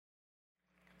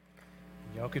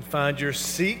Y'all can find your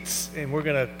seats, and we're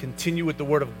going to continue with the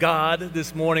Word of God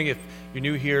this morning. If you're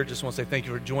new here, just want to say thank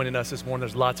you for joining us this morning.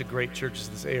 There's lots of great churches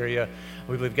in this area.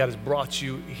 We believe God has brought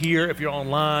you here. If you're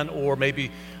online or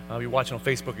maybe you're watching on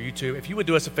Facebook or YouTube, if you would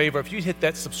do us a favor, if you'd hit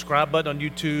that subscribe button on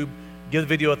YouTube, give the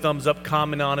video a thumbs up,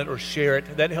 comment on it, or share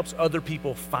it. That helps other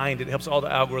people find it. It helps all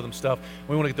the algorithm stuff.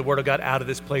 We want to get the Word of God out of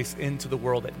this place into the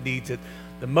world that needs it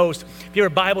the most. If you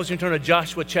have Bibles, you can turn to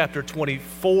Joshua chapter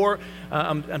 24.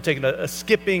 I'm taking a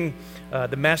skipping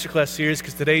the masterclass series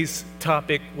because today's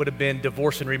topic would have been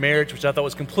divorce and remarriage, which I thought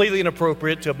was completely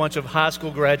inappropriate to a bunch of high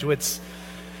school graduates.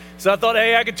 So I thought,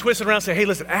 hey, I could twist it around and say, hey,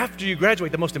 listen, after you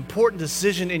graduate, the most important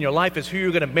decision in your life is who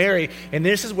you're going to marry, and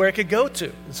this is where it could go to.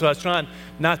 And so I was trying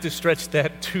not to stretch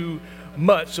that too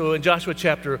much. So in Joshua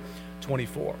chapter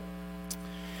 24.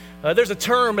 There's a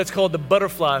term that's called the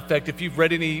butterfly effect. If you've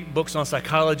read any books on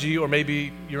psychology, or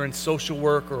maybe you're in social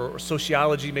work or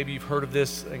sociology, maybe you've heard of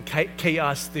this, and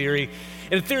chaos theory.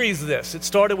 And the theory is this. It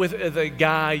started with a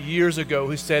guy years ago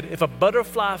who said, if a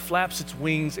butterfly flaps its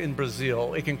wings in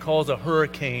Brazil, it can cause a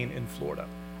hurricane in Florida.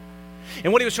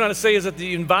 And what he was trying to say is that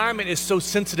the environment is so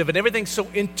sensitive and everything's so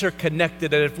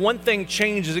interconnected that if one thing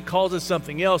changes, it causes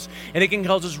something else. And it can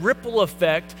cause this ripple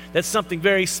effect that something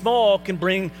very small can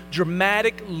bring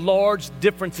dramatic, large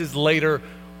differences later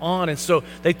on. And so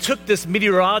they took this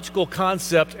meteorological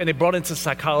concept and they brought it into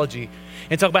psychology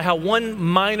and talk about how one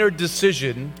minor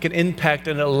decision can impact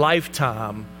in a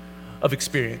lifetime of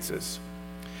experiences.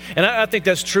 And I think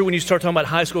that's true when you start talking about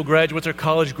high school graduates or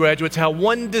college graduates, how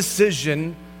one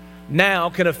decision now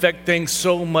can affect things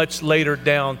so much later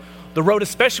down the road,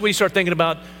 especially when you start thinking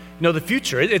about, the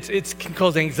future. It can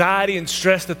cause anxiety and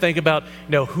stress to think about,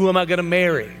 who am I going to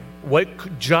marry?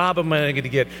 What job am I going to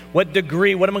get? What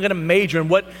degree? What am I going to major in?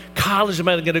 What college am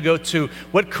I going to go to?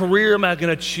 What career am I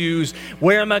going to choose?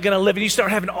 Where am I going to live? And you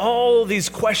start having all these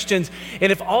questions.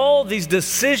 And if all these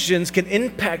decisions can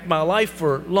impact my life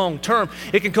for long term,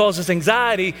 it can cause us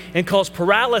anxiety and cause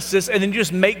paralysis, and then you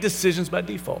just make decisions by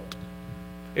default.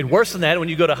 And worse than that, when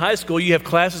you go to high school, you have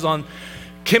classes on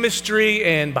chemistry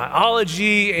and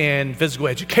biology and physical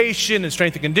education and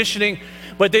strength and conditioning,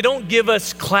 but they don't give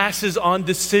us classes on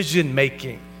decision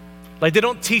making. Like, they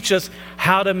don't teach us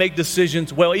how to make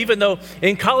decisions well, even though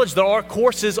in college there are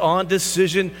courses on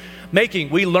decision making.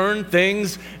 We learn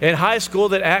things in high school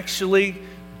that actually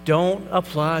don't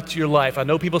apply to your life. I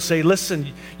know people say, listen,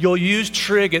 you'll use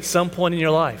trig at some point in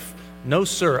your life. No,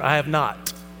 sir, I have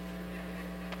not.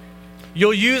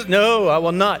 No, I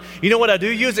will not. You know what I do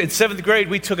use? In 7th grade,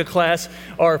 we took a class,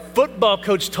 our football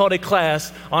coach taught a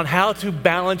class on how to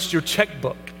balance your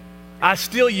checkbook. I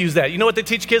still use that. You know what they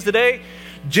teach kids today?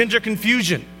 Gender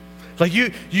confusion. Like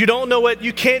you don't know what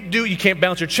you can't do. You can't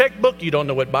balance your checkbook. You don't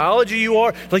know what biology you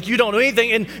are. Like you don't know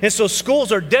anything. And so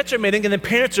schools are detrimenting and then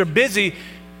parents are busy,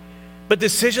 but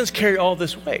decisions carry all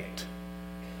this weight.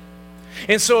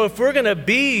 And so if we're going to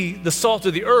be the salt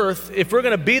of the earth, if we're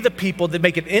going to be the people that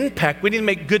make an impact, we need to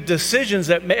make good decisions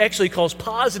that may actually cause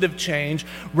positive change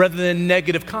rather than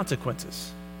negative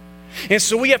consequences. And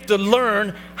so we have to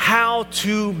learn how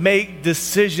to make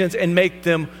decisions and make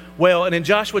them well. And in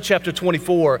Joshua chapter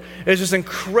 24, there's this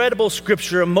incredible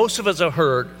scripture most of us have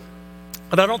heard,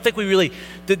 but I don't think we really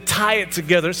did tie it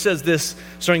together. It says this,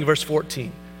 starting in verse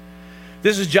 14.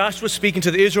 This is Joshua speaking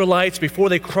to the Israelites before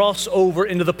they cross over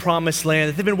into the promised land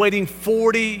that they've been waiting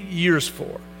 40 years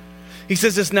for. He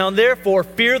says this, now therefore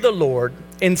fear the Lord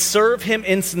and serve him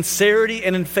in sincerity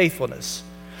and in faithfulness.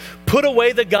 Put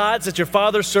away the gods that your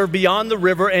fathers served beyond the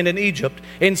river and in Egypt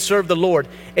and serve the Lord.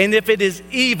 And if it is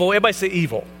evil, everybody say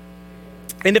evil.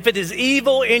 And if it is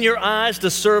evil in your eyes to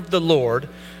serve the Lord,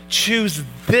 choose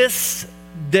this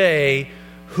day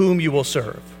whom you will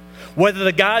serve. Whether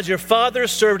the gods your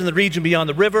fathers served in the region beyond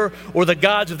the river, or the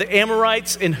gods of the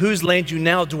Amorites in whose land you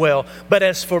now dwell. But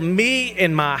as for me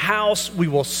and my house, we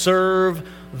will serve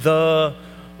the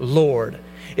Lord.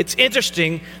 It's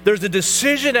interesting. There's a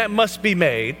decision that must be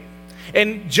made.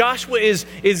 And Joshua is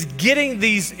getting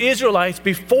these Israelites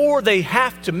before they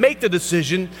have to make the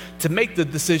decision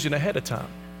ahead of time.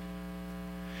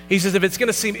 He says, if it's going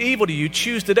to seem evil to you,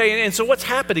 choose today. And so what's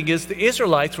happening is the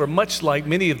Israelites were much like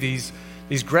many of these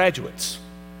graduates.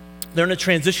 They're in a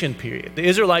transition period. The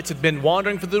Israelites had been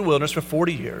wandering through the wilderness for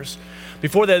 40 years.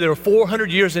 Before that, there were 400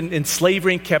 years in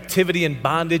slavery and captivity and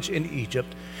bondage in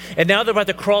Egypt. And now they're about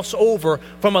to cross over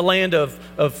from a land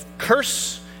of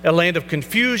curse, a land of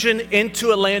confusion,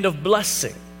 into a land of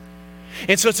blessing.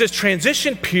 And so it's this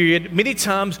transition period. Many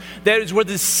times that is where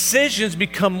the decisions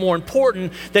become more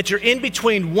important, that you're in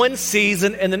between one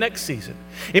season and the next season,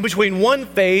 in between one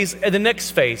phase and the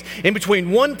next phase, in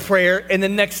between one prayer and the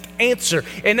next answer.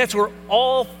 And that's where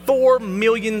all 4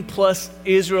 million plus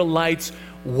Israelites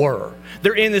were.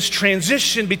 They're in this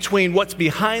transition between what's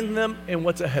behind them and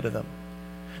what's ahead of them.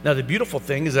 Now, the beautiful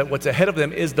thing is that what's ahead of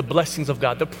them is the blessings of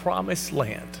God, the promised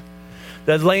land.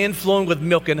 The land flowing with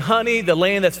milk and honey, the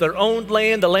land that's their own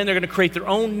land, the land they're going to create their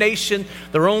own nation,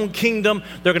 their own kingdom.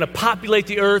 They're going to populate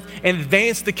the earth and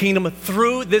advance the kingdom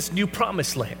through this new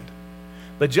promised land.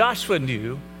 But Joshua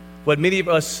knew what many of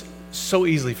us so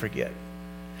easily forget,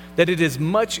 that it is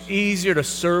much easier to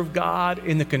serve God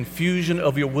in the confusion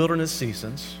of your wilderness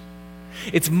seasons.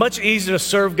 It's much easier to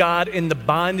serve God in the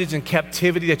bondage and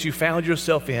captivity that you found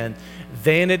yourself in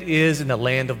than it is in the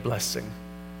land of blessing.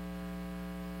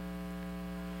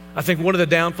 I think one of the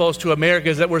downfalls to America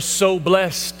is that we're so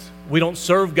blessed, we don't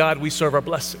serve God, we serve our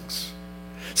blessings.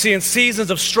 See, in seasons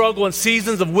of struggle and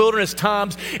seasons of wilderness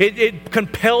times, it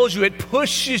compels you, it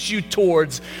pushes you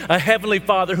towards a heavenly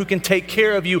Father who can take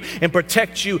care of you and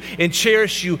protect you and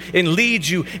cherish you and lead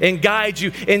you and guide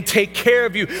you and take care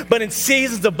of you. But in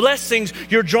seasons of blessings,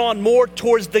 you're drawn more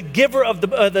towards the giver of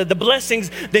the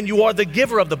blessings than you are the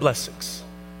giver of the blessings.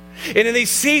 And in these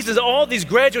seasons, all these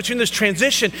graduates are in this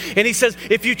transition. And he says,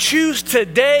 if you choose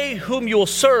today whom you will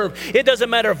serve, it doesn't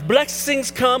matter if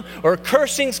blessings come or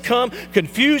cursings come,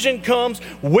 confusion comes,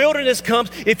 wilderness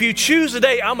comes. If you choose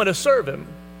today, I'm going to serve him.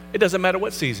 It doesn't matter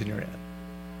what season you're in.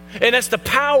 And that's the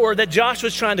power that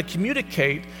Joshua's trying to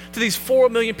communicate to these 4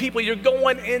 million people. You're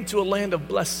going into a land of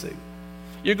blessing.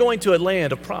 You're going to a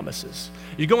land of promises.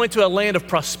 You're going to a land of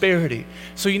prosperity.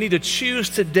 So you need to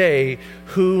choose today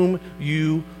whom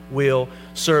you will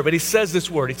serve. But he says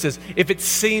this word. He says, if it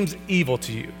seems evil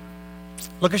to you.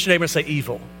 Look at your neighbor and say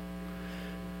evil.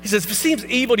 He says, if it seems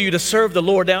evil to you to serve the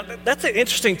Lord. Now, that's an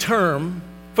interesting term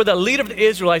for the leader of the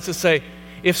Israelites to say,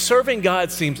 if serving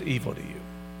God seems evil to you.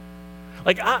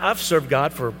 Like, I've served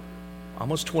God for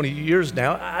almost 20 years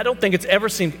now. I don't think it's ever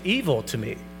seemed evil to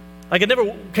me. Like, I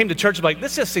never came to church like,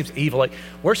 this just seems evil. Like,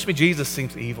 worshiping Jesus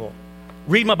seems evil.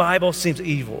 Read my Bible seems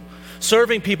evil.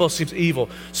 Serving people seems evil.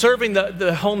 Serving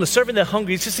the homeless, serving the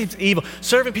hungry, it just seems evil.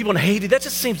 Serving people in Haiti, that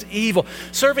just seems evil.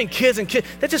 Serving kids,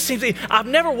 that just seems evil. I've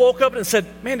never woke up and said,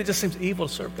 man, it just seems evil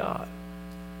to serve God.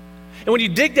 And when you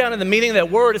dig down in the meaning of that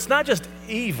word, it's not just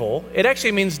evil, it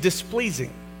actually means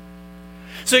displeasing.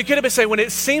 So you could have been saying, when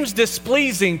it seems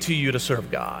displeasing to you to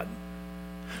serve God,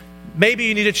 maybe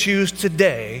you need to choose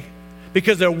today,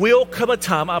 because there will come a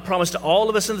time, I promise to all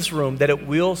of us in this room, that it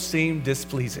will seem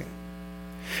displeasing.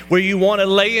 Where you want to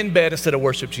lay in bed instead of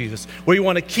worship Jesus. Where you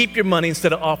want to keep your money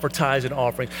instead of offer tithes and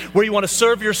offerings. Where you want to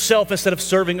serve yourself instead of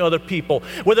serving other people.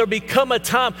 Where there become a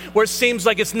time where it seems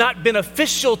like it's not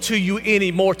beneficial to you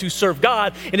anymore to serve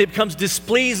God, and it becomes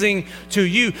displeasing to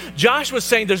you. Joshua's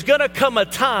saying there's going to come a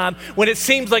time when it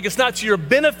seems like it's not to your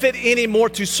benefit anymore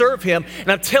to serve him,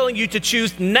 and I'm telling you to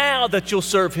choose now that you'll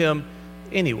serve him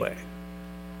anyway.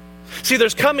 See,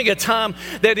 there's coming a time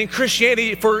that in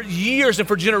Christianity, for years and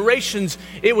for generations,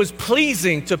 it was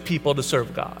pleasing to people to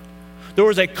serve God. There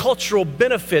was a cultural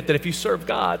benefit that if you serve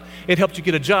God, it helped you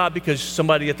get a job because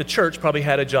somebody at the church probably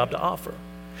had a job to offer.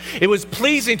 It was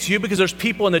pleasing to you because there's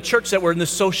people in the church that were in the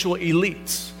social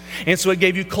elites. And so it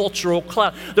gave you cultural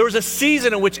clout. There was a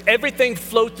season in which everything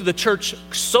flowed through the church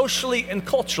socially and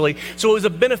culturally, so it was a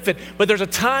benefit. But there's a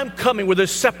time coming where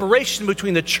there's separation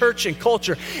between the church and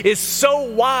culture is so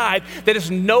wide that it's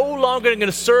no longer going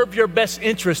to serve your best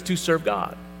interest to serve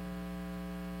God.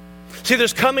 See,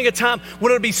 there's coming a time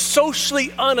when it'll be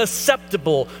socially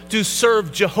unacceptable to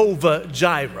serve Jehovah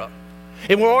Jireh.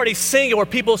 And we're already seeing it where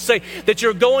people say that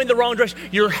you're going the wrong direction.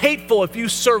 You're hateful if you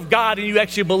serve God and you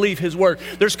actually believe his word.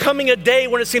 There's coming a day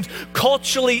when it seems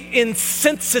culturally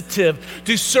insensitive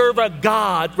to serve a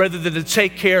God rather than to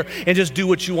take care and just do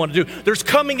what you want to do. There's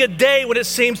coming a day when it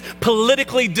seems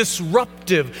politically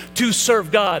disruptive to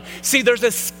serve God. See, there's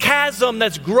this chasm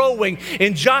that's growing,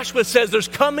 and Joshua says there's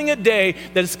coming a day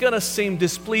that it's going to seem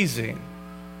displeasing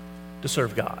to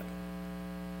serve God.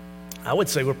 I would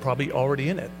say we're probably already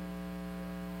in it.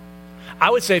 I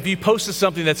would say if you posted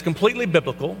something that's completely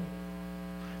biblical,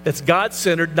 that's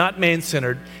God-centered, not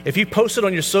man-centered, if you post it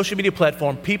on your social media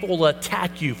platform, people will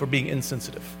attack you for being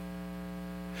insensitive.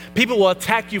 People will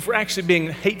attack you for actually being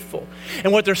hateful.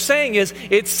 And what they're saying is,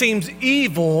 it seems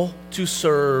evil to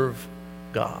serve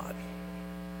God.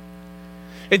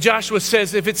 And Joshua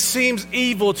says, if it seems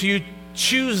evil to you,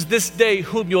 choose this day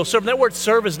whom you'll serve. And that word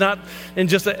serve is not in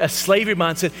just a slavery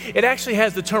mindset. It actually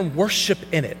has the term worship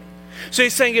in it. So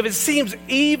he's saying if it seems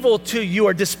evil to you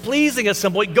or displeasing at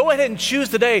some point, go ahead and choose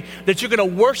today that you're going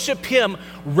to worship him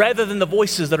rather than the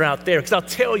voices that are out there. Because I'll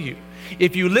tell you,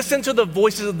 if you listen to the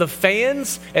voices of the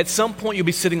fans, at some point you'll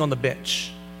be sitting on the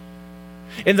bench.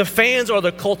 And the fans are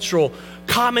the cultural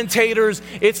commentators,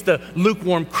 it's the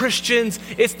lukewarm Christians,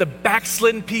 it's the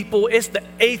backslidden people, it's the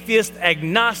atheist,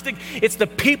 agnostic, it's the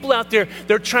people out there,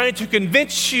 they're trying to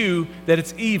convince you that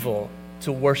it's evil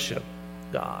to worship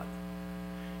God.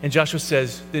 And Joshua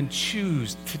says, then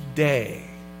choose today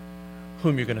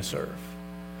whom you're going to serve.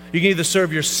 You can either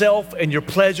serve yourself and your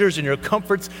pleasures and your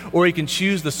comforts, or you can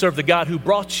choose to serve the God who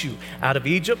brought you out of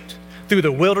Egypt, through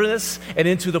the wilderness, and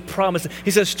into the promise.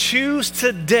 He says, choose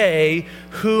today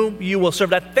whom you will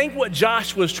serve. I think what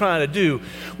Joshua was trying to do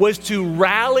was to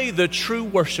rally the true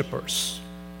worshipers.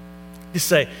 To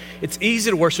say, it's easy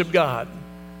to worship God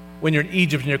when you're in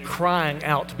Egypt and you're crying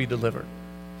out to be delivered.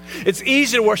 It's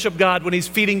easy to worship God when he's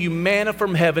feeding you manna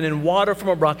from heaven and water from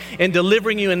a rock and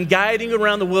delivering you and guiding you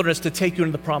around the wilderness to take you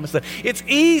into the promised land. It's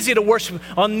easy to worship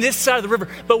on this side of the river,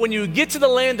 but when you get to the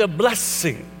land of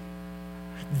blessing,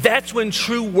 that's when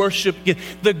true worship gets.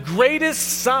 The greatest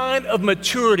sign of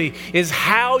maturity is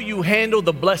how you handle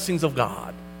the blessings of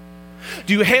God.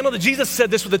 Do you handle Jesus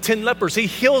said this with the 10 lepers. He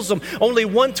heals them. Only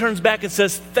one turns back and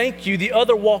says, thank you. The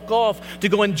other walk off to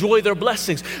go enjoy their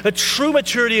blessings. A true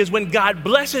maturity is when God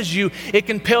blesses you, it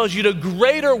compels you to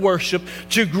greater worship,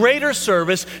 to greater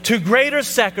service, to greater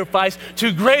sacrifice,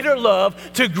 to greater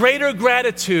love, to greater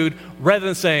gratitude, rather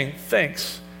than saying,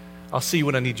 thanks, I'll see you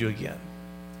when I need you again.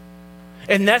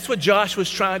 And that's what Josh was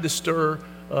trying to stir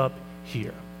up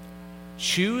here.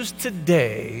 Choose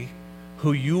today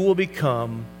who you will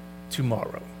become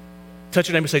tomorrow. Touch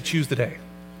your neighbor and say, choose today.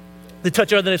 Then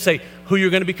touch your other neighbor and say, who you're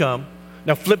going to become.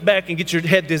 Now flip back and get your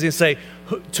head dizzy and say,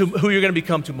 who you're going to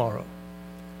become tomorrow.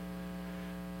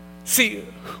 See,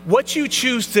 what you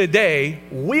choose today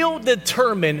will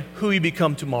determine who you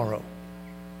become tomorrow.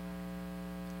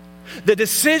 The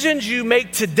decisions you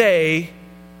make today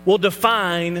will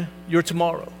define your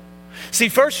tomorrow. See,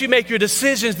 first you make your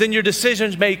decisions, then your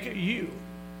decisions make you.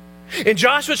 And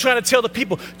Joshua's trying to tell the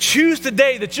people, choose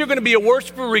today that you're going to be a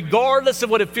worshiper regardless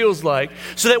of what it feels like.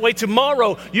 So that way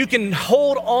tomorrow you can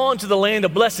hold on to the land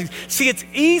of blessings. See, it's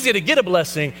easy to get a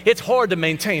blessing. It's hard to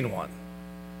maintain one.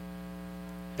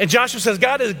 And Joshua says,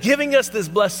 God is giving us this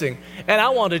blessing. And I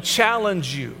want to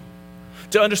challenge you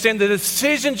to understand the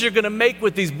decisions you're going to make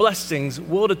with these blessings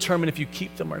will determine if you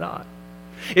keep them or not.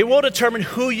 It will determine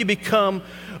who you become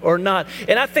or not.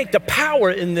 And I think the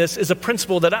power in this is a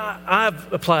principle that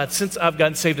I've applied since I've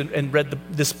gotten saved and read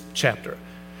this chapter,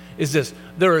 is this.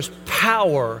 There is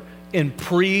power in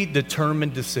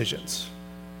predetermined decisions.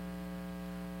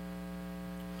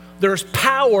 There's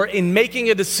power in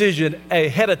making a decision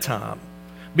ahead of time.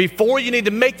 Before you need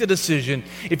to make the decision,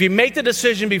 if you make the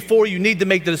decision before you need to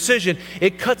make the decision,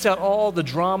 it cuts out all the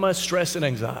drama, stress, and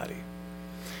anxiety.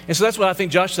 And so that's what I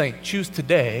think Josh is saying. Choose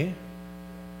today,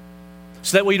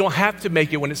 so that way you don't have to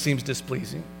make it when it seems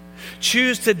displeasing.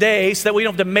 Choose today, so that way you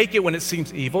don't have to make it when it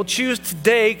seems evil. Choose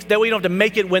today, so that way you don't have to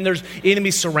make it when there's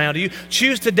enemies surrounding you.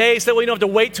 Choose today, so that way you don't have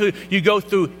to wait till you go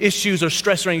through issues or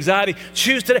stress or anxiety.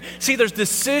 Choose today. See, there's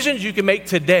decisions you can make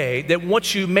today that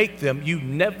once you make them, you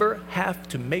never have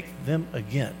to make them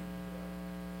again.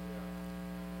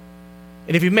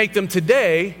 And if you make them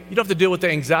today, you don't have to deal with the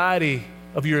anxiety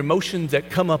of your emotions that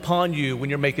come upon you when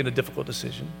you're making a difficult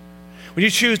decision. When you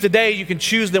choose today, you can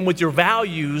choose them with your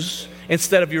values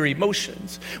instead of your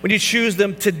emotions. When you choose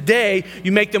them today,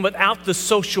 you make them without the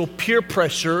social peer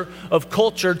pressure of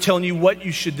culture telling you what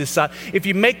you should decide. If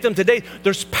you make them today,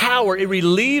 there's power. It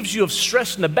relieves you of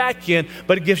stress in the back end,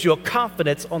 but it gives you a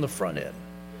confidence on the front end.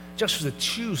 Just to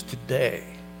choose today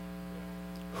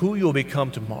who you'll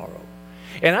become tomorrow.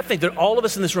 And I think that all of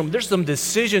us in this room, there's some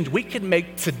decisions we can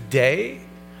make today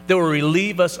that will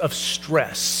relieve us of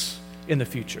stress in the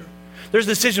future. There's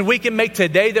decisions we can make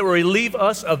today that will relieve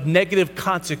us of negative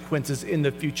consequences in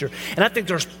the future. And I think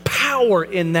there's power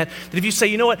in that if you say,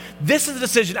 you know what, this is the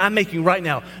decision I'm making right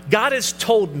now. God has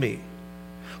told me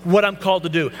what I'm called to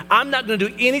do. I'm not going to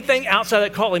do anything outside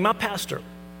that calling. My pastor,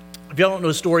 if y'all don't know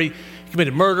the story, he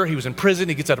committed murder. He was in prison.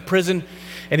 He gets out of prison,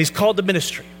 and he's called to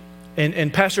ministry.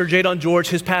 And Pastor Jadon George,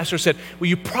 his pastor, said, well,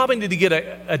 you probably need to get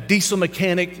a diesel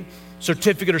mechanic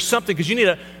certificate or something because you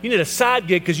need a side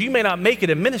gig because you may not make it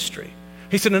in ministry.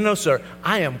 He said, no, sir,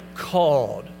 I am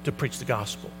called to preach the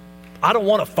gospel. I don't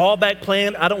want a fallback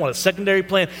plan. I don't want a secondary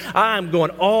plan. I'm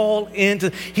going all into.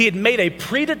 He had made a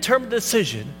predetermined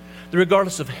decision that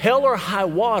regardless of hell or high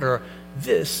water,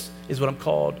 this is what I'm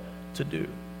called to do.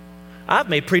 I've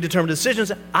made predetermined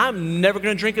decisions. I'm never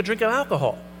going to drink a drink of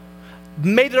alcohol.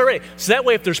 Made it already. So that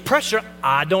way, if there's pressure,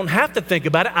 I don't have to think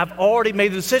about it. I've already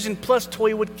made the decision. Plus,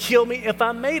 Toya would kill me if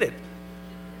I made it.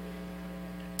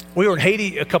 We were in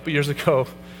Haiti a couple years ago,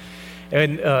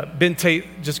 and Ben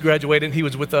Tate just graduated, and he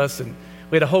was with us, and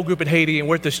we had a whole group in Haiti, and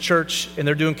we're at this church, and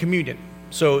they're doing communion.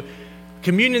 So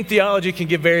communion theology can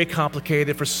get very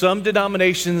complicated. For some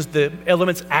denominations, the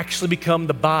elements actually become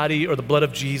the body or the blood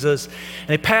of Jesus, and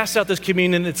they pass out this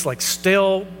communion. It's like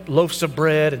stale loaves of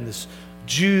bread and this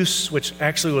juice, which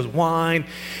actually was wine,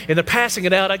 and they're passing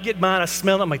it out. I get mine, I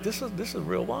smell it, I'm like, this is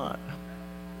real wine.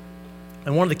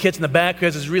 And one of the kids in the back who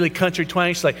has this really country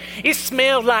twang, she's like, it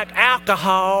smells like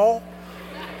alcohol.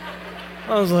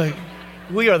 I was like,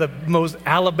 we are the most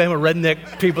Alabama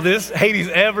redneck people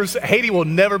Haiti will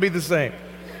never be the same.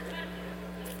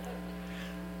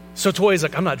 So Toya's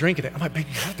like, I'm not drinking it. I'm like, babe,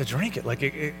 you have to drink it. Like,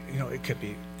 it could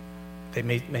be, they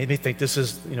made me think this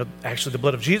is, actually the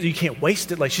blood of Jesus. You can't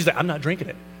waste it. Like, she's like, I'm not drinking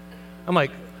it. I'm like,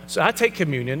 so I take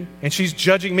communion, and she's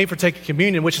judging me for taking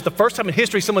communion, which is the first time in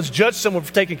history someone's judged someone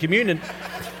for taking communion.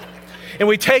 And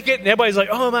we take it, and everybody's like,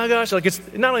 oh my gosh. Like, it's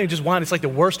not only just wine, it's like the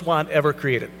worst wine ever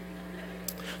created.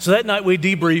 So that night we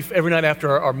debrief every night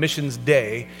after our missions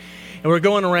day, and we're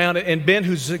going around, and Ben,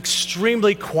 who's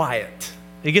extremely quiet,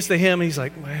 he gets to him, and he's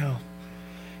like, well,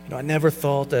 I never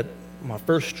thought that my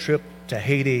first trip to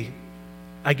Haiti,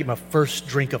 I get my first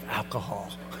drink of alcohol.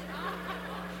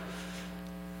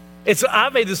 I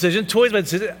made the decision, Toya's made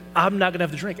the decision, I'm not gonna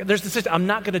have to drink. There's the decision, I'm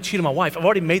not gonna cheat on my wife. I've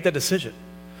already made that decision.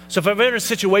 So if I'm in a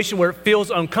situation where it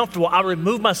feels uncomfortable, I'll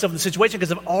remove myself from the situation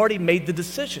because I've already made the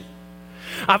decision.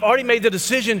 I've already made the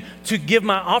decision to give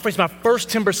my offerings, my first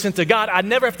 10% to God. I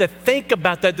never have to think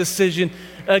about that decision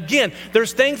again.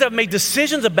 There's things I've made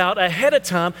decisions about ahead of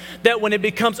time that when it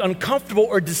becomes uncomfortable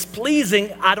or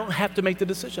displeasing, I don't have to make the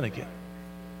decision again.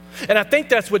 And I think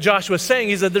that's what Joshua's saying,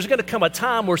 is that there's going to come a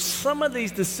time where some of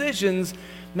these decisions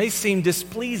may seem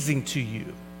displeasing to you.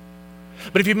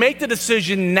 But if you make the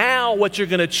decision now what you're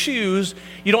going to choose,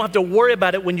 you don't have to worry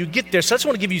about it when you get there. So I just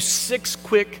want to give you 6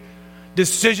 quick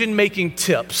decision-making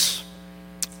tips,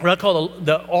 what I call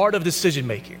the art of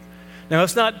decision-making. Now,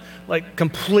 it's not like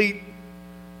complete,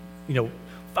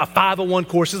 a 501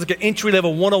 course. It's like an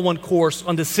entry-level 101 course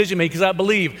on decision-making, because I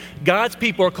believe God's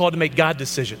people are called to make God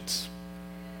decisions.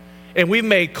 And we've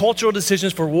made cultural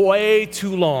decisions for way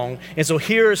too long. And so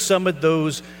here are some of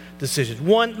those decisions.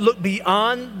 1, look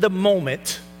beyond the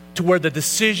moment to where the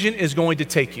decision is going to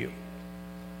take you.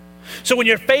 So when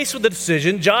you're faced with the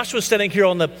decision, Joshua's standing here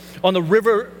on the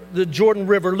river, the Jordan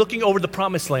River, looking over the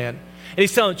promised land. And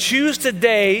he's telling, choose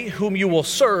today whom you will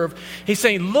serve. He's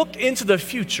saying, look into the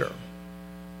future.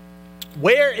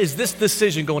 Where is this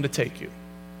decision going to take you?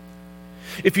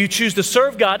 If you choose to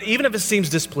serve God, even if it seems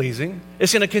displeasing,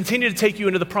 it's going to continue to take you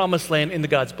into the promised land, into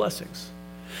God's blessings.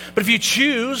 But if you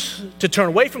choose to turn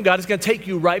away from God, it's going to take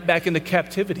you right back into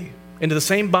captivity, into the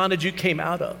same bondage you came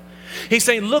out of. He's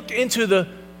saying, look into the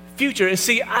future. And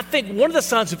see, I think one of the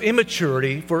signs of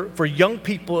immaturity for young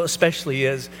people especially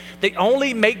is they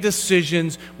only make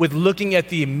decisions with looking at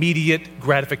the immediate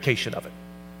gratification of it.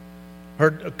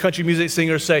 Heard a country music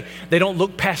singer say, they don't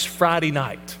look past Friday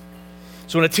night.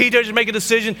 So when a teenager make a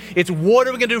decision, it's what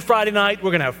are we going to do Friday night?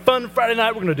 We're going to have fun Friday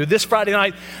night. We're going to do this Friday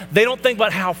night. They don't think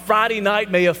about how Friday night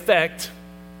may affect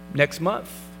next month,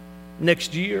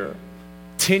 next year,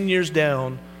 10 years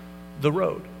down the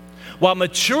road. While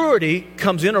maturity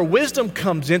comes in, or wisdom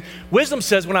comes in, wisdom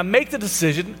says, when I make the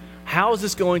decision, how is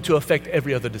this going to affect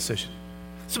every other decision?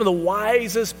 Some of the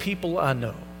wisest people I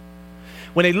know,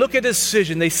 when they look at a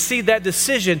decision, they see that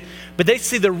decision, but they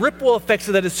see the ripple effects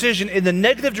of that decision in the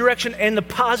negative direction and the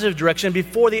positive direction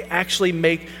before they actually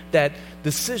make that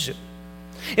decision.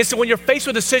 And so when you're faced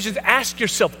with decisions, ask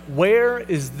yourself, where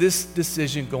is this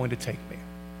decision going to take me?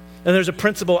 And there's a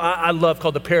principle I love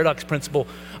called the paradox principle.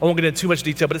 I won't get into too much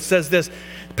detail, but it says this.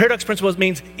 The paradox principle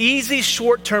means easy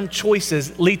short-term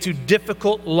choices lead to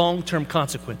difficult long-term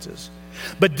consequences.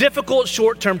 But difficult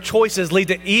short-term choices lead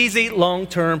to easy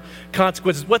long-term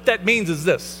consequences. What that means is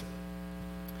this.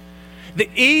 The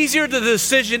easier the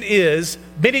decision is,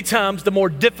 many times the more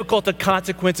difficult the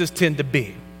consequences tend to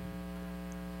be.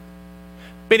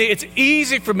 But it's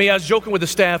easy for me. I was joking with the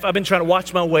staff. I've been trying to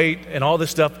watch my weight and all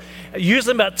this stuff.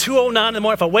 Usually about 2:09 in the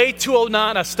morning. If I weigh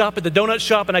 2:09, I stop at the donut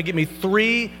shop and I get me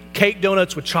 3 cake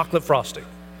donuts with chocolate frosting.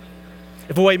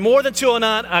 If I weigh more than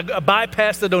 2:09, I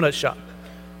bypass the donut shop.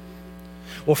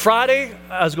 Well, Friday,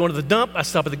 I was going to the dump. I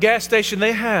stopped at the gas station.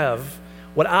 They have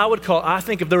what I would call, I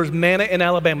think if there was manna in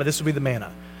Alabama, this would be the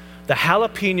manna. The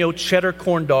jalapeno cheddar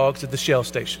corn dogs at the Shell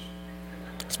station.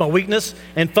 It's my weakness.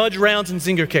 And fudge rounds and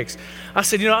Zinger cakes. I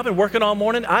said, I've been working all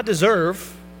morning. I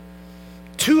deserve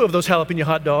 2 of those jalapeno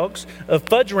hot dogs, a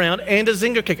fudge round, and a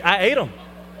Zinger cake. I ate them.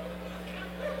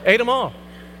 Ate them all.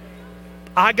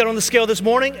 I got on the scale this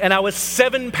morning, and I was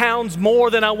 7 pounds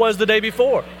more than I was the day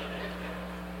before.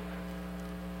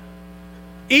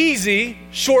 Easy,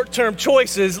 short-term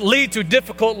choices lead to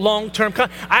difficult, long-term.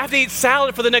 I have to eat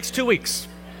salad for the next 2 weeks.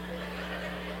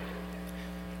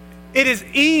 It is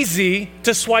easy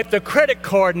to swipe the credit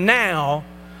card now,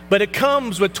 but it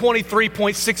comes with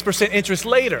 23.6% interest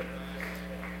later.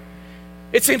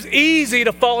 It seems easy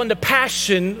to fall into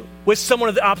passion with someone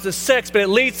of the opposite sex, but it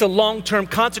leads to long-term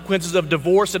consequences of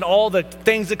divorce and all the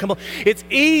things that come along. It's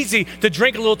easy to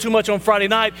drink a little too much on Friday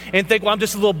night and think, well, I'm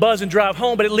just a little buzzed and drive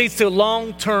home, but it leads to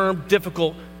long-term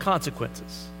difficult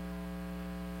consequences.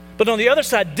 But on the other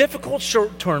side, difficult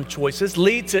short-term choices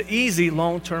lead to easy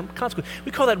long-term consequences.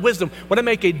 We call that wisdom. When I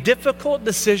make a difficult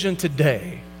decision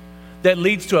today that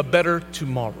leads to a better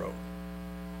tomorrow.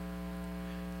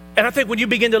 And I think when you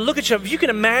begin to look at yourself, if you can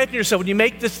imagine yourself, when you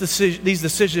make these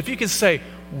decisions, if you can say,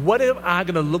 what am I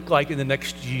going to look like in the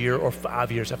next year or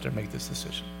 5 years after I make this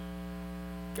decision?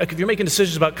 Like if you're making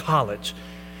decisions about college,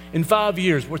 in 5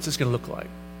 years, what's this going to look like?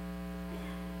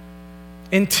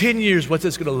 In 10 years, what's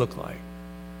this going to look like?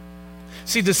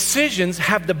 See, decisions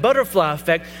have the butterfly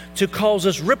effect to cause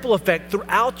this ripple effect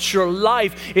throughout your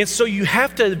life. And so you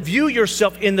have to view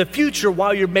yourself in the future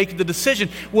while you're making the decision.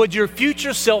 Would your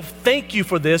future self thank you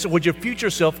for this, or would your future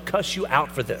self cuss you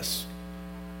out for this?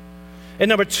 And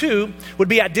number 2 would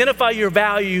be identify your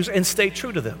values and stay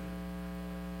true to them.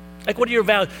 Like, what are your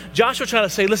values? Joshua's trying to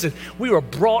say, listen, we were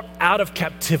brought out of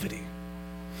captivity.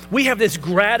 We have this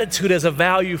gratitude as a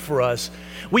value for us.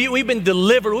 We've been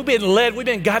delivered, we've been led, we've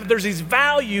been guided. There's these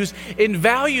values, and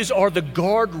values are the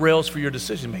guardrails for your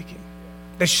decision making.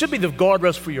 They should be the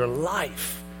guardrails for your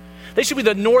life. They should be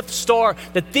the North Star,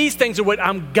 that these things are what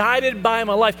I'm guided by in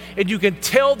my life. And you can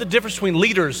tell the difference between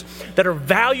leaders that are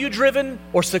value-driven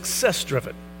or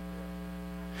success-driven.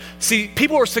 See,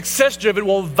 people who are success-driven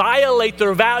will violate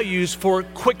their values for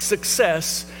quick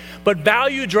success, but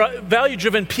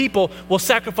value-driven people will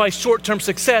sacrifice short-term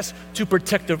success to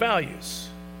protect their values.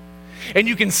 And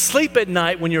you can sleep at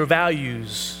night when your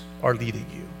values are leading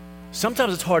you.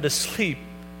 Sometimes it's hard to sleep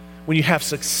when you have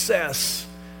success,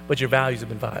 but your values have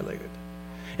been violated.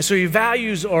 And so your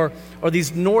values are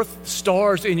these North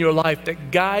Stars in your life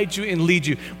that guide you and lead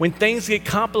you. When things get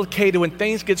complicated, when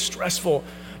things get stressful,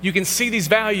 you can see these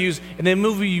values and then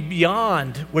move you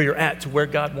beyond where you're at to where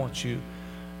God wants you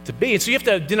to be. And so you have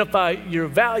to identify your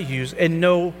values and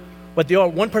know what they are.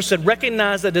 One person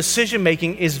recognized that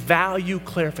decision-making is value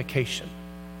clarification.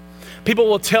 People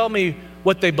will tell me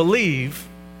what they believe.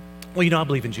 Well, I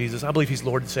believe in Jesus. I believe he's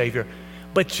Lord and Savior.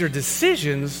 But your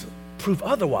decisions prove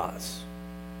otherwise.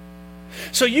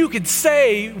 So you could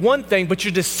say one thing, but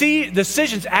your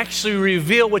decisions actually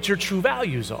reveal what your true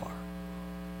values are.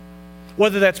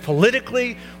 Whether that's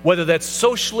politically, whether that's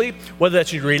socially, whether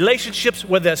that's your relationships,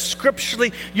 whether that's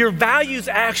scripturally, your values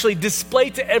actually display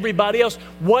to everybody else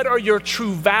what are your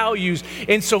true values.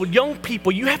 And so young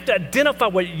people, you have to identify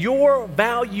what your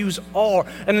values are.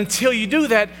 And until you do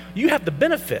that, you have the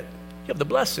benefit, you have the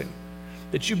blessing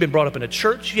that you've been brought up in a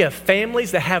church. You have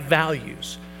families that have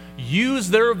values. Use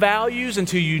their values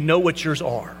until you know what yours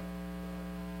are.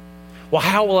 Well,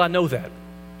 how will I know that?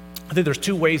 I think there's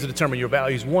 2 ways to determine your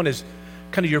values. One is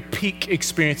kind of your peak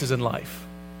experiences in life.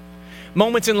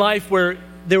 Moments in life where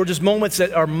there were just moments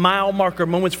that are mile marker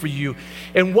moments for you.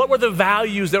 And what were the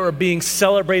values that were being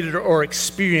celebrated or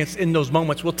experienced in those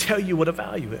moments will tell you what a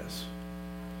value is.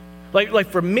 Like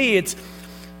for me,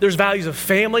 there's values of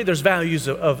family, there's values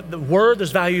of the Word,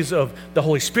 there's values of the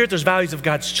Holy Spirit, there's values of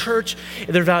God's church,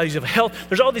 there's values of health.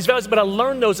 There's all these values, but I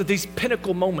learned those at these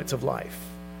pinnacle moments of life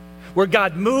where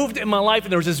God moved in my life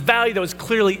and there was this value that was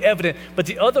clearly evident. But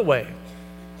the other way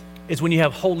is when you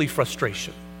have holy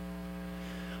frustration.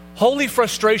 Holy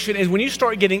frustration is when you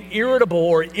start getting irritable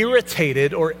or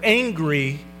irritated or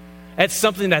angry at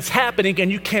something that's happening and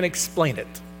you can't explain it.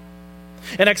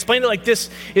 And I explain it like this,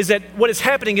 is that what is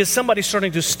happening is somebody's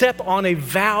starting to step on a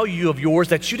value of yours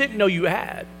that you didn't know you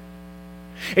had.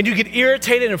 And you get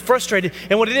irritated and frustrated.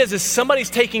 And what it is somebody's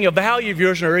taking a value of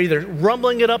yours and they're either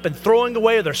rumbling it up and throwing it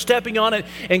away or they're stepping on it.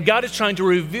 And God is trying to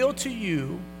reveal to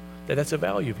you that that's a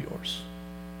value of yours.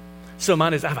 So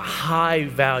mine is I have a high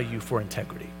value for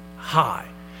integrity. High.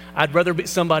 I'd rather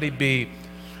somebody be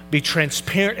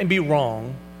transparent and be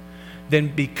wrong than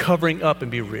be covering up and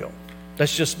be real.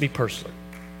 That's just me personally.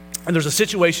 And there's a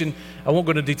situation, I won't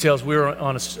go into details. We were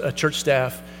on a church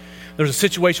staff. There was a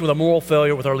situation with a moral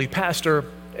failure with our lead pastor,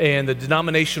 and the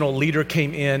denominational leader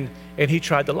came in and he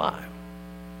tried to lie.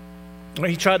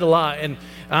 He tried to lie, and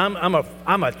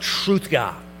I'm a truth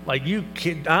guy. Like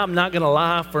I'm not going to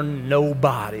lie for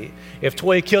nobody. If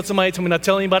Toya killed somebody, told me not to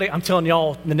tell anybody, I'm telling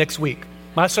y'all the next week.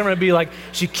 My sermon would be like,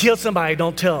 she killed somebody,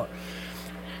 don't tell her.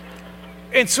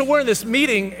 And so we're in this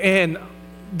meeting, and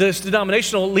this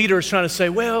denominational leader is trying to say,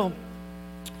 well,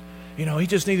 he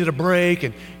just needed a break,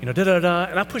 and, da-da-da.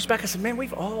 And I pushed back. I said, man,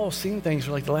 we've all seen things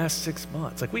for like the last 6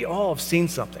 months. Like, we all have seen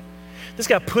something. This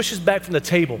guy pushes back from the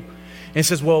table and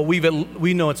says, well,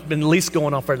 we know it's been at least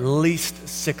going on for at least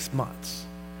 6 months.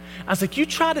 I was like, you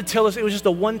tried to tell us it was just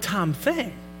a one-time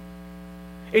thing.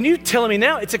 And you telling me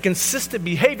now it's a consistent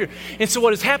behavior. And so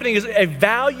what is happening is a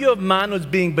value of mine was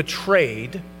being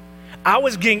betrayed. I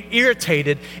was getting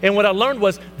irritated. And what I learned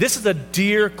was this is a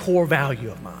dear core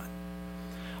value of mine.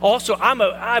 Also, I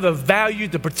have a value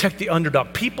to protect the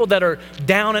underdog. People that are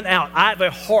down and out, I have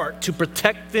a heart to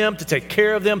protect them, to take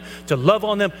care of them, to love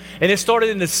on them. And it started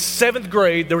in the 7th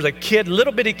grade. There was a kid,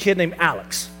 little bitty kid named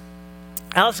Alex.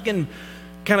 Alex getting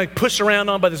kind of pushed around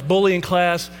on by this bully in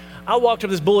class. I walked up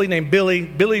to this bully named Billy.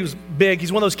 Billy was big.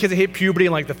 He's one of those kids that hit puberty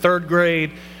in like the 3rd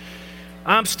grade.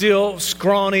 I'm still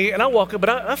scrawny, and I walk up, but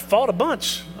I fought a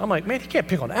bunch. I'm like, man, you can't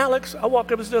pick on Alex. I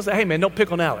walk up and say, hey, man, don't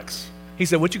pick on Alex. He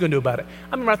said, what you going to do about it?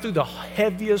 I remember I threw the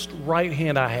heaviest right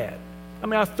hand I had.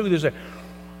 I threw this, and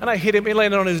I hit him. He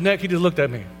landed on his neck. He just looked at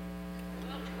me.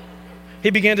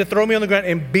 He began to throw me on the ground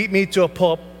and beat me to a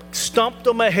pulp, stomped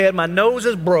on my head. My nose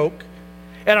is broke.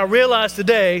 And I realized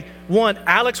today, one,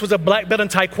 Alex was a black belt in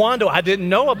Taekwondo I didn't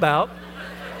know about.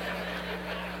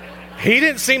 He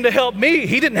didn't seem to help me.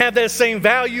 He didn't have that same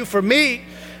value for me.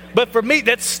 But for me,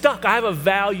 that's stuck. I have a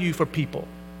value for people.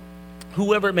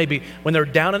 Whoever it may be, when they're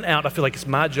down and out, I feel like it's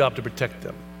my job to protect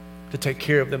them, to take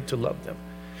care of them, to love them.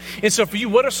 And so for you,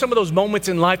 what are some of those moments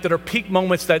in life that are peak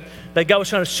moments that God was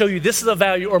trying to show you this is a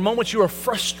value, or moments you are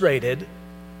frustrated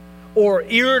or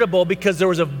irritable because there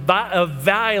was a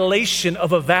violation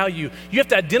of a value? You have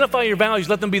to identify your values,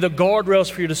 let them be the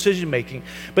guardrails for your decision making.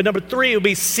 But number 3 would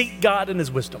be seek God and His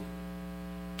wisdom.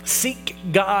 Seek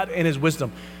God and His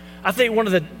wisdom. I think one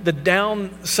of the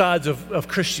downsides of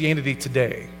Christianity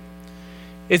today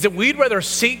is that we'd rather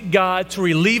seek God to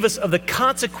relieve us of the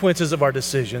consequences of our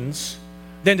decisions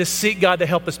than to seek God to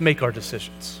help us make our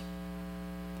decisions.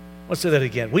 Let's say that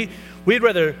again. We'd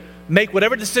rather make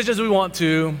whatever decisions we want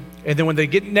to, and then when they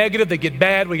get negative, they get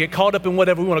bad, we get caught up in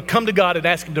whatever, we want to come to God and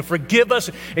ask Him to forgive us,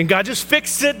 and God just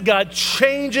fix it, God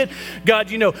change it, God,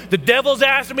 the devil's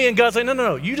after me, and God's like,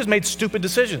 no, you just made stupid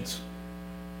decisions.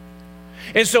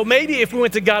 And so maybe if we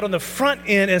went to God on the front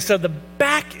end instead of the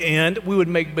back end, we would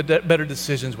make better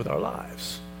decisions with our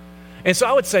lives. And so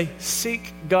I would say,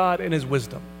 seek God and His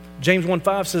wisdom. James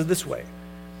 1:5 says this way,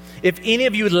 if any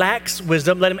of you lacks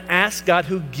wisdom, let him ask God,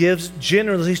 who gives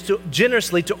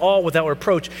generously to all without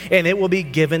reproach, and it will be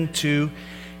given to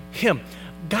him.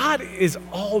 God is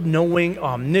all-knowing,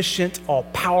 omniscient,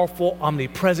 all-powerful,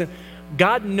 omnipresent.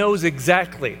 God knows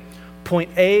exactly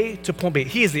point A to point B.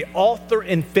 He is the author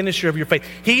and finisher of your faith.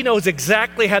 He knows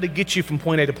exactly how to get you from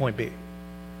point A to point B.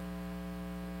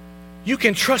 You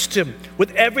can trust Him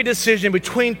with every decision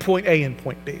between point A and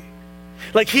point B.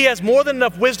 Like He has more than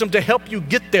enough wisdom to help you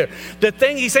get there. The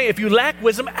thing He's saying, if you lack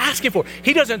wisdom, ask Him for it.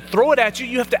 He doesn't throw it at you.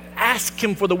 You have to ask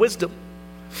Him for the wisdom.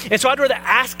 And so I'd rather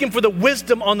ask Him for the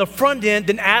wisdom on the front end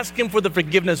than ask Him for the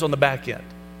forgiveness on the back end.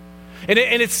 And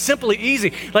it's simply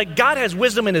easy. Like God has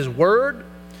wisdom in His Word.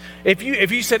 If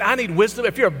you said, I need wisdom,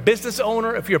 if you're a business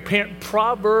owner, if you're a parent,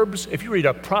 Proverbs, if you read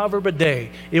a proverb a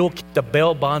day, it will keep the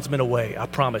bail bondsman away, I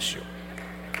promise you.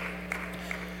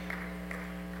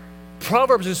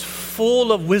 Proverbs is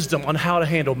full of wisdom on how to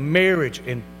handle marriage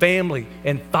and family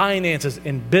and finances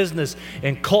and business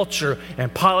and culture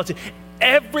and politics.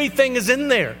 Everything is in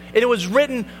there. And it was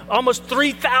written almost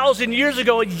 3,000 years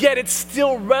ago, and yet it's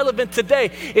still relevant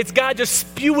today. It's God just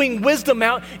spewing wisdom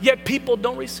out, yet people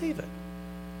don't receive it.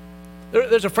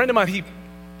 There's a friend of mine, he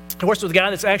works with a guy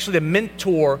that's actually the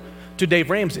mentor to Dave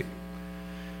Ramsey.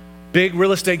 Big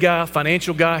real estate guy,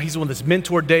 financial guy. He's the one that's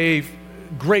mentored Dave.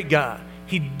 Great guy.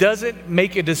 He doesn't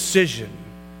make a decision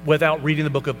without reading the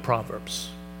book of Proverbs.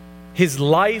 His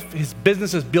life, his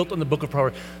business is built on the book of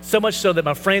Proverbs. So much so that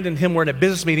my friend and him were in a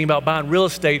business meeting about buying real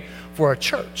estate for a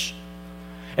church.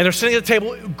 And they're sitting at the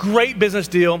table, great business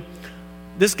deal.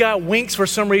 This guy winks for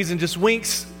some reason, just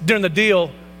winks during the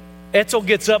deal. Etzel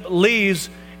gets up, leaves,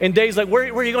 and Dave's like, where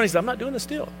are you going? He said, I'm not doing this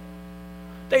deal.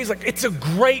 Dave's like, it's a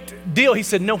great deal. He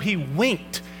said, no, he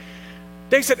winked.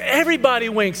 Dave said, everybody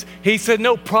winks. He said,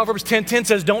 no, Proverbs 10:10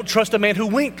 says, don't trust a man who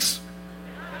winks.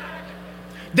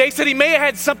 Dave said he may have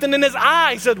had something in his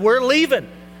eye. He said, we're leaving.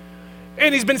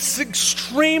 And he's been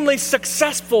extremely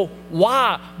successful.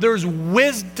 Why? There's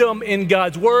wisdom in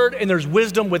God's word, and there's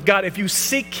wisdom with God. If you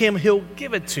seek him, he'll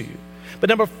give it to you. But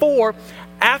number 4,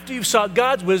 after you've sought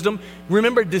God's wisdom,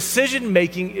 remember,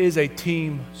 decision-making is a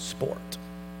team sport.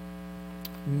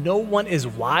 No one is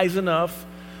wise enough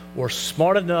or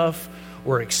smart enough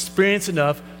or experienced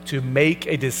enough to make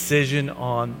a decision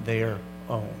on their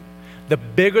own. The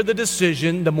bigger the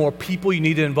decision, the more people you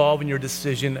need to involve in your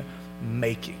decision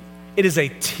making. It is a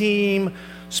team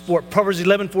sport. Proverbs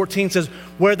 11:14 says,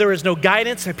 where there is no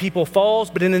guidance, a people falls,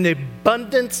 but in an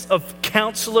abundance of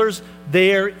counselors,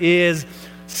 there is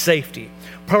safety.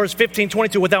 Proverbs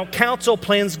 15:22, without counsel,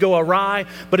 plans go awry,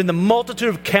 but in the multitude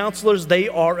of counselors, they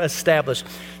are established.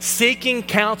 Seeking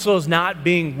counsel is not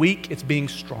being weak, it's being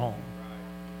strong.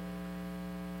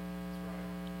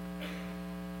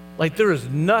 Like, there is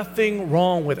nothing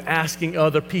wrong with asking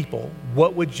other people,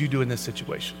 what would you do in this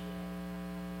situation?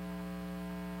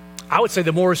 I would say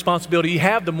the more responsibility you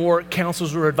have, the more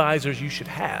counselors or advisors you should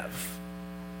have.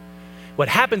 What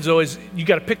happens, though, is you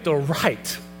got to pick the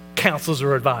right counselors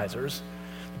or advisors.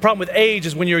 The problem with age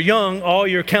is when you're young, all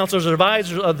your counselors or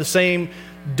advisors are the same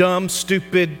dumb,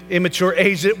 stupid, immature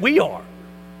age that we are.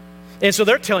 And so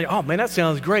they're telling you, oh, man, that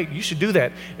sounds great. You should do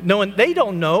that. Knowing they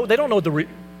don't know what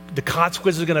the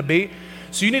consequences are going to be.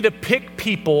 So you need to pick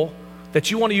people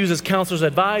that you want to use as counselors,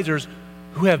 advisors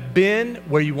who have been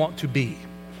where you want to be.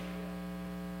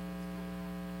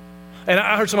 And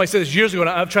I heard somebody say this years ago, and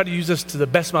I've tried to use this to the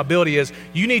best of my ability, is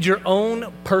you need your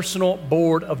own personal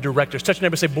board of directors. Touch your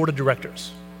neighbor and say board of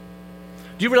directors.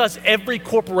 Do you realize every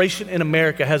corporation in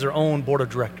America has their own board of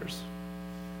directors?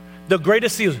 The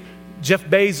greatest CEOs, Jeff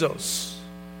Bezos,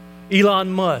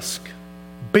 Elon Musk,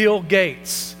 Bill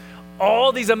Gates,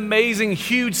 all these amazing,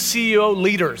 huge CEO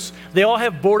leaders, they all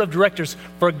have board of directors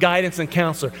for guidance and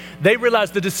counselor. They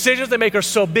realize the decisions they make are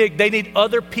so big, they need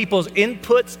other people's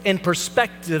inputs and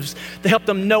perspectives to help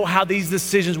them know how these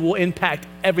decisions will impact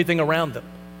everything around them.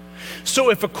 So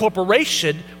if a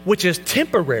corporation, which is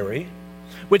temporary,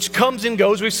 which comes and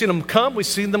goes, we've seen them come, we've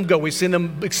seen them go, we've seen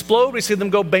them explode, we've seen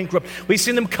them go bankrupt, we've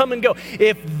seen them come and go.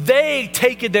 If they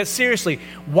take it that seriously,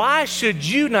 why should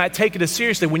you not take it as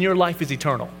seriously when your life is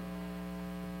eternal?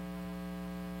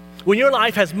 When your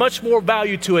life has much more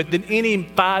value to it than any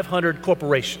 500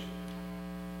 corporation.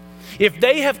 If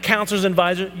they have counselors and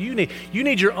advisors, you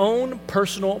need your own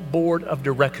personal board of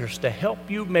directors to help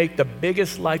you make the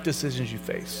biggest life decisions you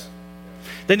face.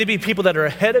 They need to be people that are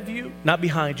ahead of you, not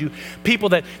behind you. People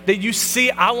that you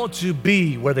see, I want to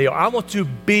be where they are. I want to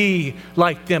be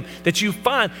like them. That you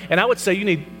find, and I would say you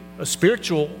need a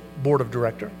spiritual board of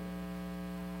director.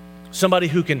 Somebody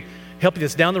who can help you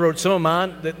that's down the road. Some of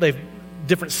mine, they've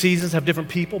different seasons have different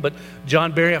people, but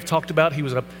John Barry I've talked about, he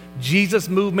was a Jesus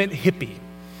movement hippie.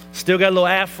 Still got a little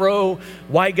afro,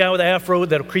 white guy with an afro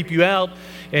that'll creep you out.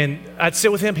 And I'd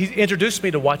sit with him. He introduced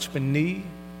me to Watchman Nee,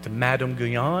 to Madame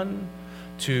Guyon,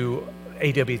 to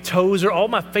A.W. Tozer. All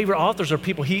my favorite authors are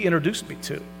people he introduced me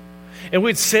to. And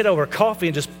we'd sit over coffee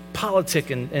and just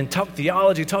politic and talk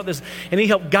theology, talk this. And he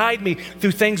helped guide me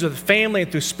through things with family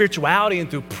and through spirituality and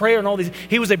through prayer and all these.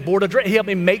 He was a board of directors. He helped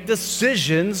me make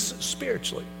decisions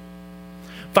spiritually.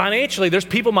 Financially, there's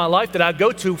people in my life that I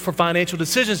go to for financial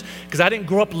decisions because I didn't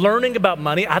grow up learning about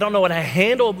money. I don't know how to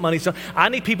handle money. So I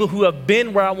need people who have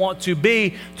been where I want to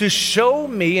be to show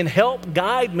me and help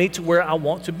guide me to where I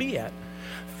want to be at.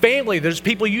 Family, there's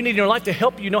people you need in your life to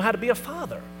help you know how to be a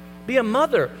father, be a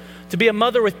mother, to be a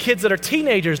mother with kids that are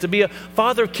teenagers, to be a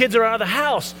father of kids that are out of the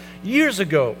house. Years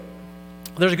ago,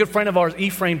 there's a good friend of ours,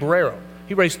 Ephraim Barrero.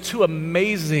 He raised 2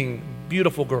 amazing,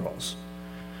 beautiful girls.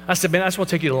 I said, man, I just want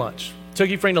to take you to lunch. Took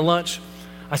Ephraim to lunch.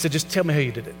 I said, just tell me how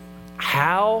you did it.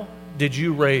 How did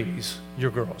you raise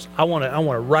your girls? I want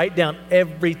to write down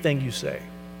everything you say.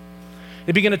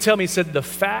 He began to tell me, he said, the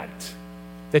fact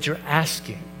that you're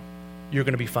asking, you're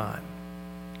going to be fine.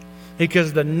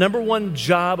 Because the number one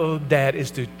job of a dad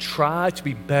is to try to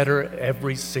be better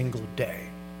every single day.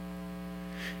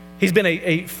 He's been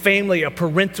a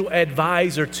parental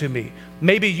advisor to me.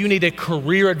 Maybe you need a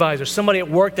career advisor, somebody at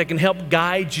work that can help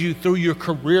guide you through your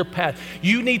career path.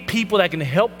 You need people that can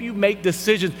help you make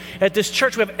decisions. At this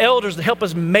church, we have elders that help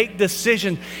us make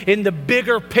decisions in the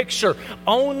bigger picture.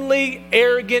 Only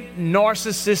arrogant,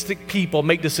 narcissistic people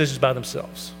make decisions by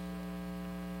themselves.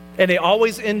 And they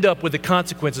always end up with the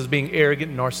consequences of being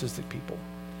arrogant, narcissistic people.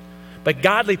 But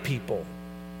godly people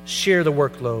share the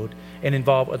workload and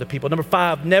involve other people. Number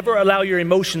 5, never allow your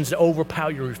emotions to overpower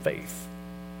your faith.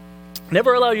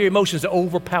 Never allow your emotions to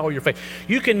overpower your faith.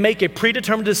 You can make a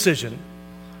predetermined decision,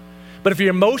 but if your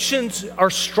emotions are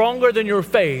stronger than your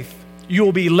faith, You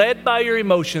will be led by your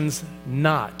emotions,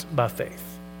 not by faith.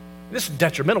 This is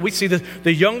detrimental. We see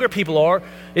the younger people are,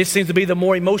 it seems to be the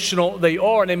more emotional they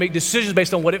are, and they make decisions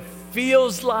based on what it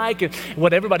feels like and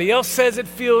what everybody else says it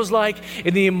feels like,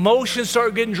 and the emotions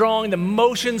start getting drawn, the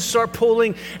emotions start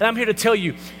pulling. And I'm here to tell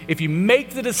you, if you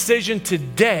make the decision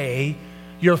today,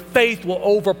 your faith will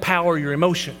overpower your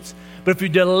emotions. But if you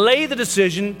delay the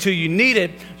decision till you need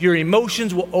it, your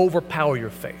emotions will overpower your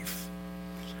faith.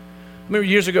 I remember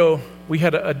years ago, we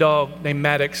had a dog named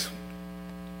Maddox,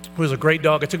 who was a great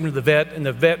dog. I took him to the vet, and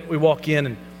the vet, we walk in,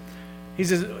 and he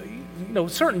says,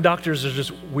 certain doctors are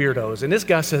just weirdos. And this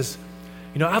guy says,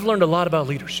 I've learned a lot about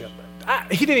leadership.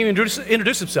 He didn't even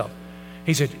introduce himself.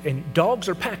 He said, and dogs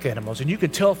are pack animals, and you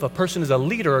can tell if a person is a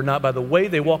leader or not by the way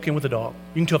they walk in with the dog.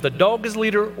 You can tell if the dog is a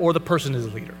leader or the person is a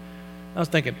leader. I was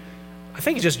thinking, I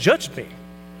think he just judged me.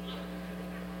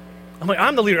 I'm like,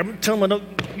 I'm the leader. I'm telling him, no,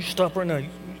 you stop right now. You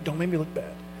don't make me look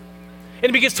bad. And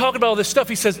he begins talking about all this stuff.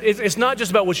 He says, it's not just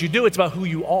about what you do, it's about who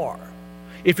you are.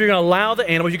 If you're going to allow the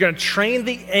animal, you're going to train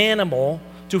the animal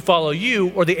to follow you,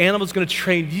 or the animal's going to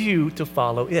train you to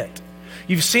follow it.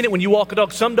 You've seen it when you walk a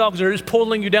dog. Some dogs are just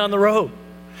pulling you down the road.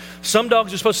 Some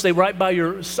dogs are supposed to stay right by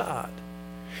your side.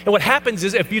 And what happens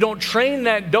is if you don't train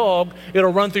that dog,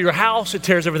 it'll run through your house, it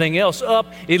tears everything else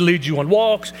up, it leads you on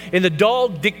walks, and the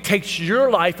dog dictates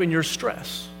your life and your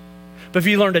stress. But if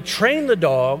you learn to train the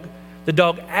dog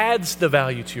adds the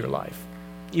value to your life.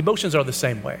 Emotions are the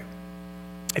same way.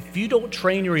 If you don't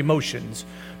train your emotions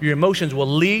will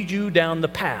lead you down the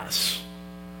paths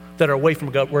that are away from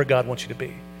God, where God wants you to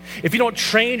be. If you don't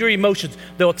train your emotions,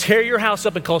 they'll tear your house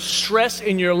up and cause stress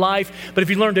in your life. But if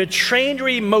you learn to train your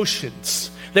emotions,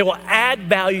 they will add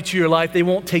value to your life. They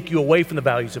won't take you away from the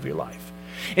values of your life.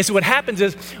 And so what happens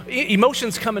is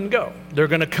emotions come and go. They're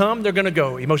going to come, they're going to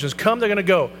go. Emotions come, they're going to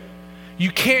go. You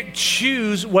can't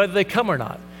choose whether they come or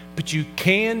not, but you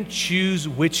can choose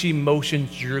which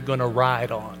emotions you're going to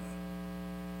ride on.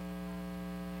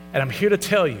 And I'm here to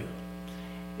tell you,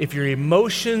 if your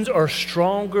emotions are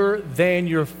stronger than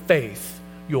your faith,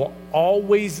 you'll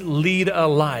always lead a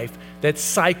life that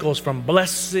cycles from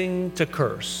blessing to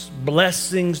curse,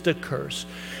 blessings to curse,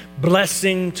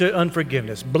 blessing to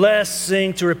unforgiveness,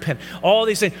 blessing to repent, all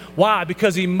these things. Why?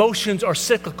 Because emotions are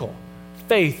cyclical.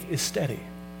 Faith is steady.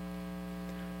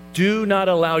 Do not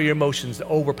allow your emotions to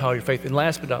overpower your faith. And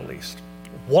last but not least,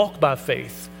 walk by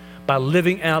faith by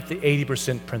living out the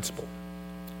 80% principle.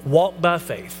 Walk by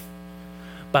faith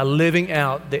by living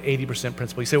out the 80%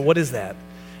 principle. You say, what is that?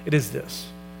 It is this,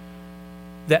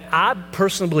 that I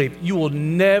personally believe you will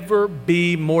never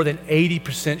be more than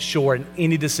 80% sure in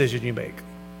any decision you make.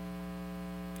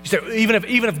 You say, even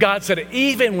if God said it,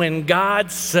 even when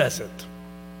God says it,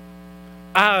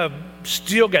 I've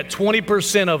still got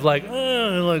 20% of like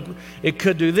it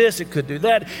could do this, it could do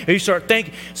that. And you start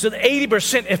thinking, so the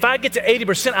 80%, if I get to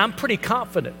 80%, I'm pretty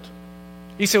confident.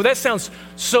 You say, well, that sounds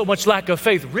so much lack of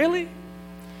faith. Really?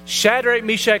 Shadrach,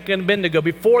 Meshach, and Abednego,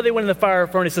 before they went in the fire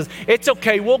furnace, says, it's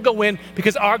okay, we'll go in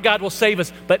because our God will save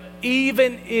us. But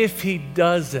even if he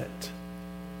doesn't,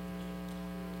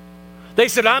 they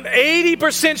said, I'm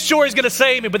 80% sure he's going to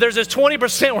save me, but there's this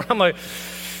 20% where I'm like,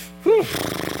 whew.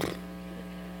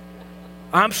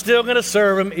 I'm still going to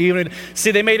serve him. Even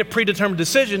see, they made a predetermined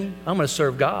decision. I'm going to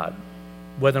serve God,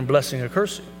 whether I'm blessing or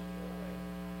cursing.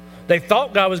 They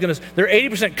thought God was going to, they're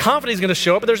 80% confident he's going to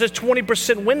show up, but there's this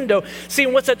 20% window. See,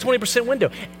 what's that 20% window?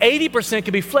 80%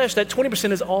 can be flesh. That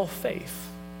 20% is all faith.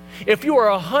 If you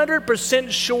are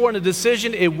 100% sure in a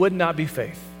decision, it would not be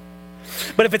faith.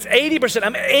 But if it's 80%,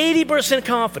 I'm 80%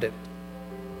 confident.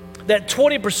 That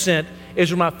 20%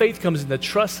 is where my faith comes in, to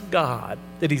trust God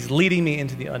that he's leading me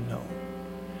into the unknown.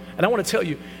 And I want to tell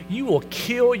you, you will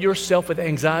kill yourself with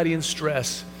anxiety and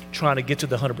stress trying to get to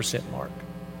the 100% mark.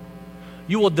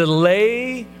 You will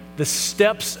delay the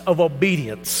steps of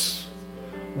obedience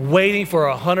waiting for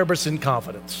 100%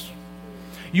 confidence.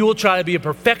 You will try to be a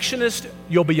perfectionist.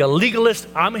 You'll be a legalist.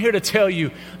 I'm here to tell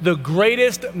you, the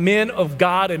greatest men of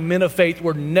God and men of faith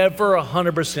were never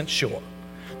 100% sure.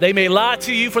 They may lie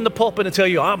to you from the pulpit and tell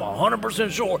you, I'm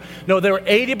 100% sure. No, they were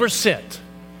 80%.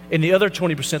 And the other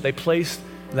 20% they placed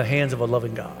in the hands of a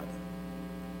loving God.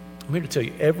 I'm here to tell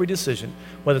you, every decision,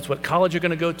 whether it's what college you're going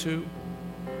to go to,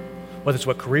 whether it's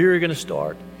what career you're going to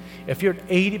start, if you're at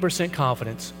 80%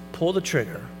 confidence, pull the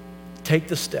trigger, take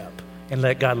the step, and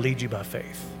let God lead you by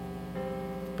faith.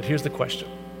 But here's the question.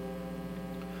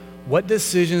 What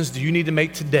decisions do you need to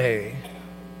make today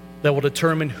that will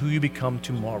determine who you become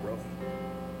tomorrow?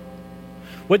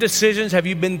 What decisions have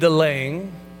you been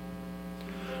delaying?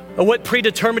 Or what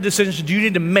predetermined decisions do you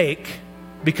need to make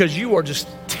because you are just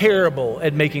terrible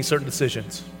at making certain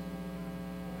decisions?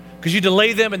 Because you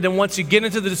delay them, and then once you get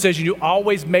into the decision, you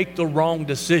always make the wrong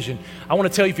decision. I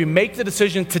want to tell you, if you make the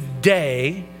decision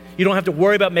today, you don't have to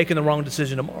worry about making the wrong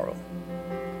decision tomorrow.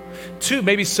 2,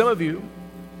 maybe some of you,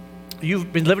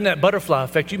 you've been living that butterfly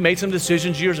effect. You made some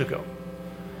decisions years ago.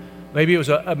 Maybe it was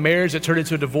a marriage that turned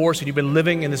into a divorce, and you've been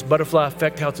living in this butterfly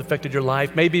effect, how it's affected your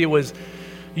life. Maybe it was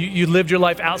you lived your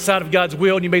life outside of God's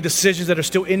will, and you made decisions that are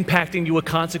still impacting you with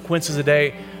consequences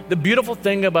today. The beautiful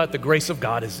thing about the grace of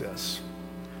God is this,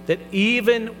 that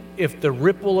even if the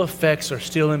ripple effects are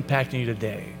still impacting you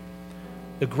today,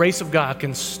 the grace of God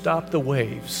can stop the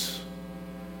waves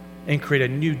and create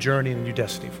a new journey and a new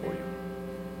destiny for you.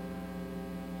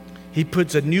 He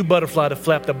puts a new butterfly to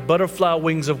flap the butterfly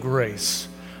wings of grace,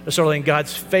 to start letting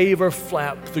God's favor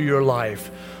flap through your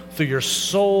life, through your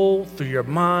soul, through your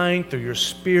mind, through your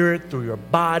spirit, through your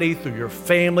body, through your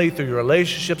family, through your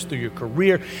relationships, through your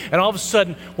career. And all of a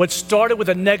sudden, what started with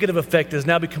a negative effect has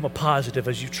now become a positive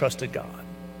as you've trusted God.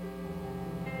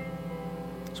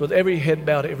 So with every head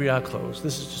bowed, every eye closed,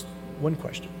 this is just one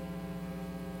question.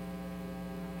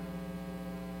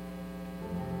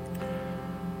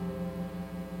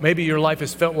 Maybe your life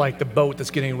has felt like the boat that's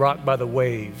getting rocked by the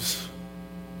waves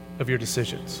of your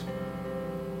decisions.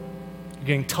 You're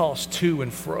getting tossed to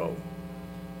and fro,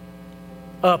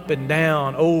 up and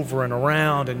down, over and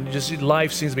around, and just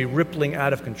life seems to be rippling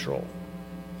out of control.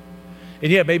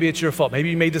 And yeah, maybe it's your fault.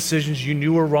 Maybe you made decisions you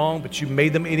knew were wrong, but you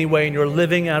made them anyway, and you're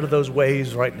living out of those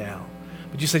waves right now.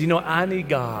 But you said, I need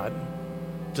God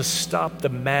to stop the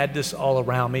madness all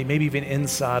around me, maybe even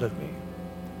inside of me.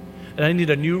 And I need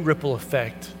a new ripple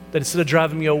effect that instead of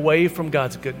driving me away from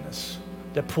God's goodness,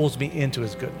 that pulls me into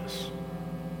his goodness.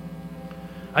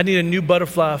 I need a new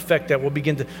butterfly effect that will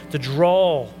begin to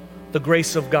draw the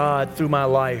grace of God through my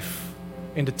life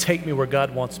and to take me where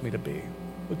God wants me to be.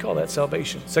 We call that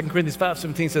salvation. 2 Corinthians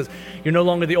 5:17 says, you're no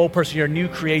longer the old person, you're a new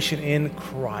creation in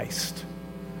Christ.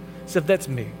 So if that's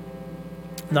me,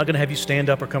 I'm not going to have you stand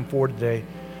up or come forward today,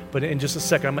 but in just a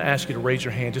second, I'm going to ask you to raise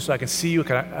your hand just so I can see you, I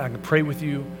can pray with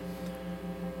you.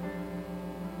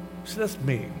 So that's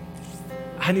me.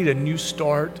 I need a new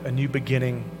start, a new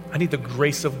beginning. I need the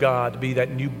grace of God to be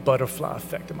that new butterfly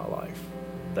effect in my life.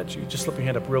 That's you. Just slip your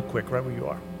hand up real quick, right where you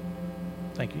are.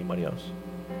 Thank you. Anybody else?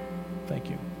 Thank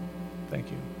you.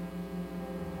 Thank you.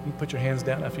 You can put your hands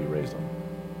down after you raise them.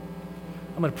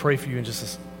 I'm going to pray for you in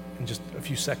just a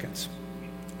few seconds.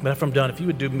 But if I'm done, if you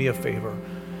would do me a favor,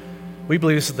 we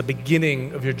believe this is the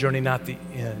beginning of your journey, not the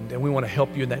end. And we want to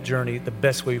help you in that journey the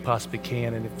best way we possibly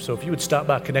can. And so if you would stop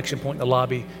by Connection Point in the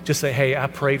lobby, just say, hey, I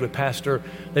prayed with Pastor.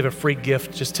 They have a free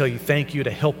gift. Just tell you thank you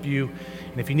to help you.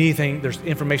 And if you need anything, there's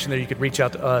information there. You could reach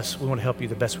out to us. We want to help you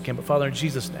the best we can. But Father, in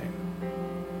Jesus' name,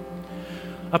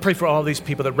 I pray for all these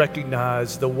people that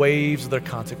recognize the waves of their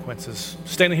consequences.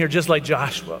 Standing here just like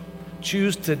Joshua,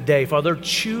 choose today. Father, they're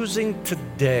choosing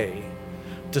today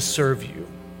to serve you.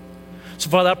 So,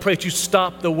 Father, I pray that you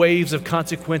stop the waves of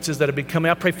consequences that have been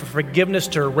coming. I pray for forgiveness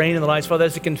to reign in their lives, Father,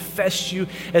 as they confess you,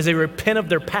 as they repent of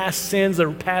their past sins,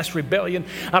 their past rebellion.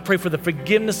 I pray for the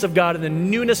forgiveness of God and the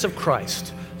newness of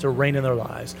Christ to reign in their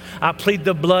lives. I plead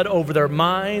the blood over their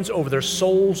minds, over their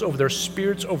souls, over their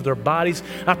spirits, over their bodies.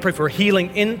 I pray for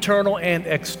healing internal and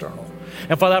external.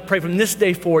 And Father, I pray from this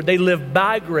day forward, they live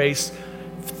by grace,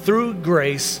 through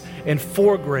grace, and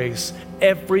for grace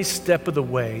every step of the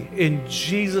way. In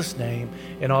Jesus' name,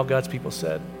 and all God's people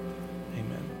said.